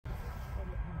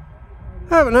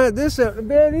Haven't had this out in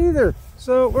bed either.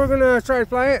 So we're gonna try to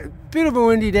fly it. Bit of a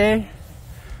windy day.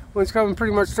 Wind's coming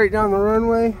pretty much straight down the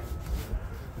runway.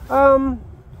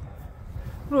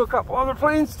 Flew a couple other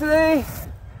planes today.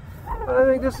 I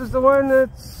think this is the one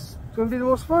that's gonna be the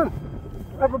most fun.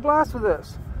 Have a blast with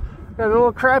this. Got a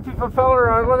little crappy propeller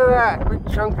on. Look at that.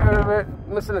 Big chunk out of it.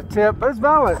 Missing a tip, but it's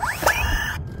balanced.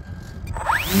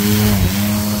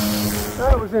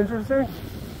 That was interesting.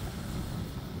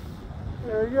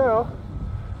 There you go.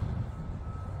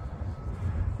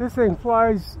 This thing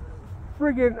flies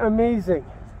friggin' amazing.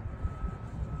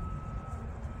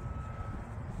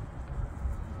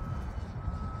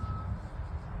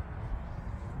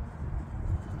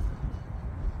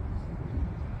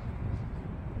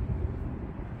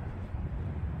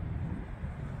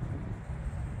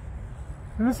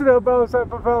 Listen how balanced that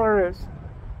propeller is.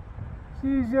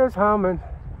 She's just humming.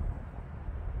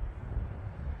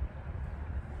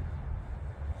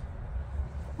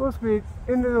 Full speed,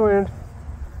 into the wind.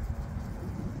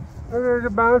 Look at her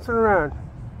bouncing around.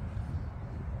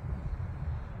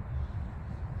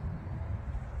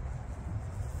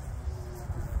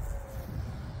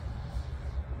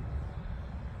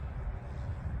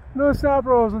 No stop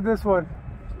rolls with this one.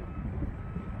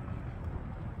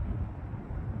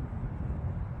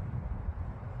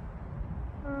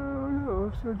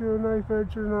 Should I do a knife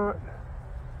edge or not?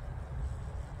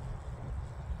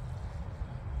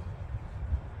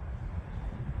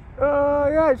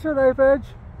 Yeah, it should knife edge.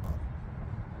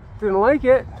 Didn't like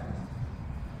it.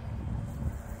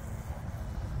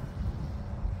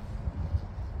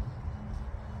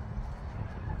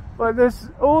 But this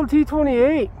old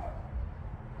T-28,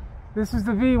 this is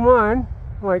the V1,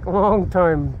 like long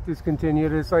time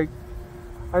discontinued. It's like,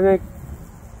 I think,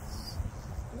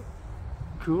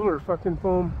 cooler fucking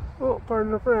foam. Oh,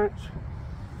 pardon the French.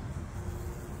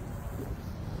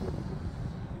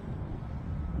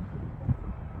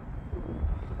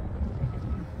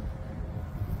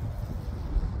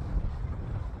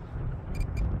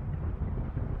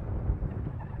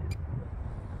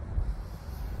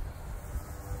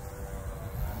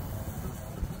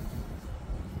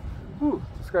 Ooh,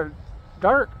 just got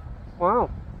dark. Wow.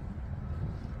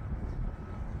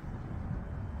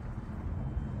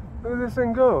 Look at this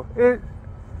thing go. It,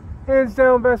 hands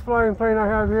down, best flying plane I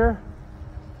have here.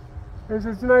 There's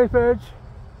its knife edge.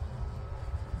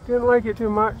 Didn't like it too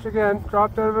much. Again,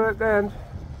 dropped out of it at the end.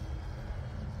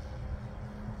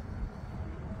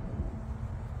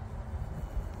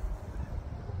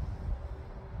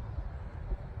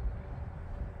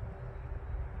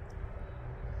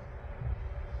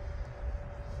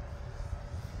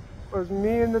 Was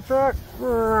me in the truck.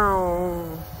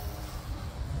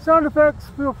 Sound effects,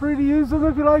 feel free to use them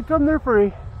if you like them, they're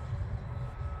free.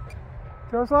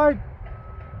 Tail slide?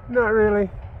 Not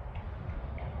really.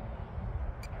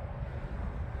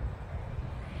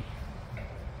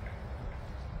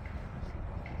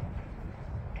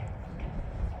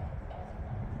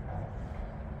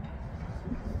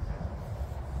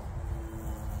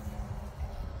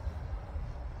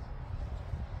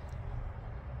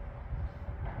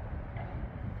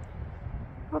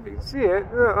 Hope you can see it.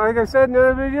 Like I said in the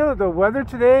other video, the weather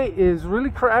today is really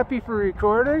crappy for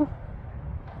recording.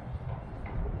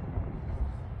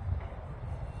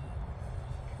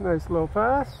 Nice low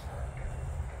pass.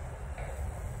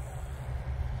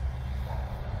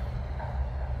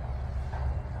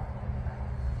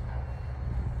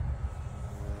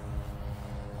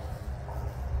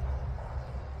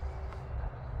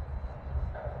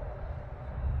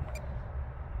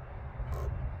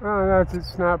 Oh, that's its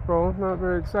snap roll. Not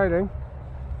very exciting.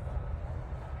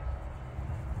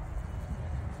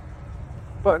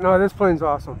 But no, this plane's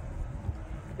awesome.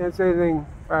 Can't say anything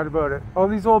bad about it. All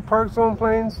these old Park Zone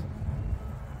planes,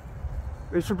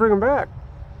 they should bring them back.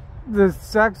 The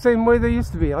exact same way they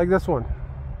used to be, like this one.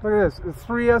 Look at this, a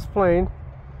 3S plane.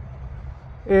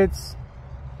 It's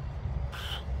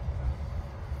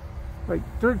like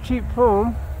dirt cheap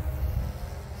foam.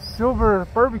 Silver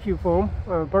barbecue foam,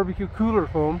 barbecue cooler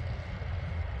foam,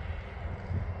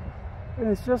 and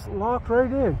it's just locked right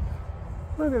in.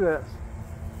 Look at this.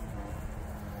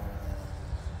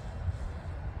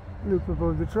 Loop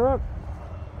above the truck.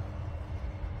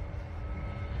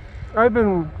 I've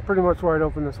been pretty much wide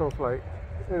open this whole flight.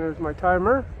 And there's my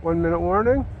timer, 1 minute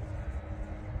warning.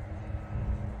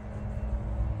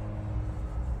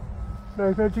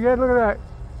 Knife edge again, look at that.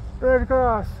 Right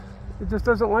across. It just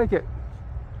doesn't like it.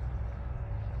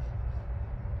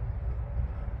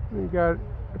 You got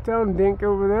a town dink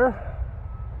over there.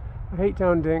 I hate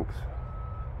town dinks.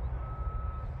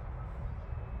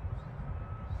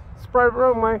 It's private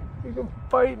runway. You can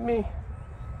fight me.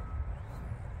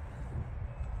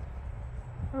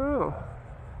 Oh,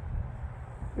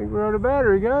 I think we're out of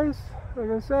battery, guys. Like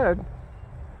I said.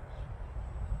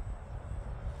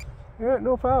 Yeah,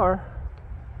 no power.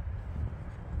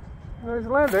 Nice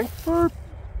landing.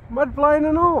 Mud flying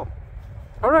and all.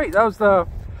 Alright, that was the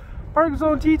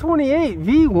parkzone T-28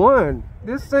 V1.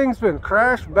 This thing's been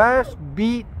crashed, bashed,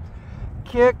 beat,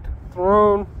 kicked,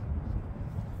 thrown.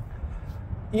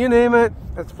 You name it,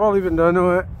 it's probably been done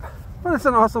to it. But it's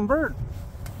an awesome bird.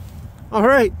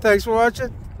 Alright, thanks for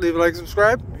watching. Leave a like,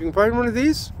 subscribe. If you can find one of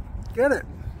these, get it.